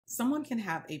Someone can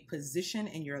have a position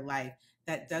in your life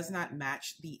that does not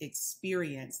match the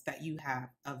experience that you have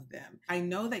of them. I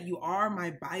know that you are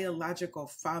my biological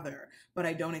father, but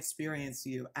I don't experience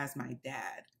you as my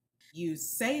dad. You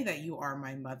say that you are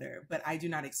my mother, but I do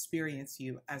not experience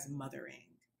you as mothering.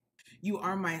 You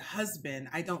are my husband.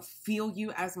 I don't feel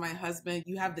you as my husband.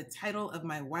 You have the title of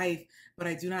my wife, but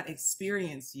I do not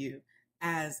experience you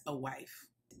as a wife.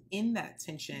 In that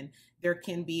tension, there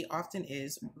can be, often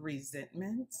is,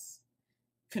 resentments,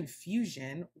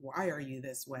 confusion. Why are you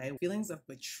this way? Feelings of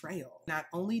betrayal. Not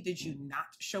only did you not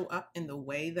show up in the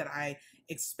way that I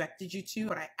expected you to,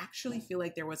 but I actually feel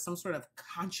like there was some sort of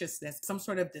consciousness, some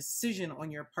sort of decision on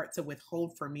your part to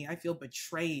withhold from me. I feel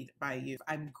betrayed by you.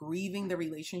 I'm grieving the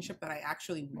relationship that I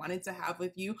actually wanted to have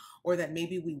with you, or that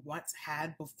maybe we once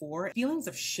had before. Feelings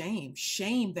of shame,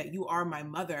 shame that you are my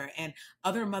mother and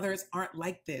other mothers aren't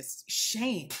like this.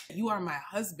 Shame, you are my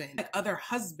husband, like other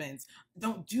husbands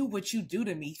don't do what you do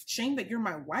to me. Shame that you're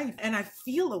my wife. And I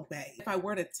feel a way. If I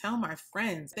were to tell my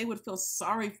friends, they would feel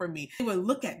sorry for me. They would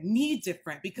look at me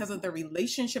different because of the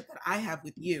relationship that I have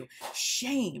with you.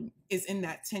 Shame is in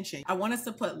that tension. I want us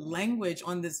to put language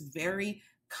on this very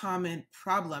common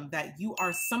problem that you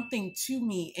are something to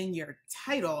me in your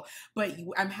title, but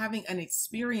I'm having an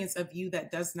experience of you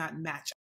that does not match.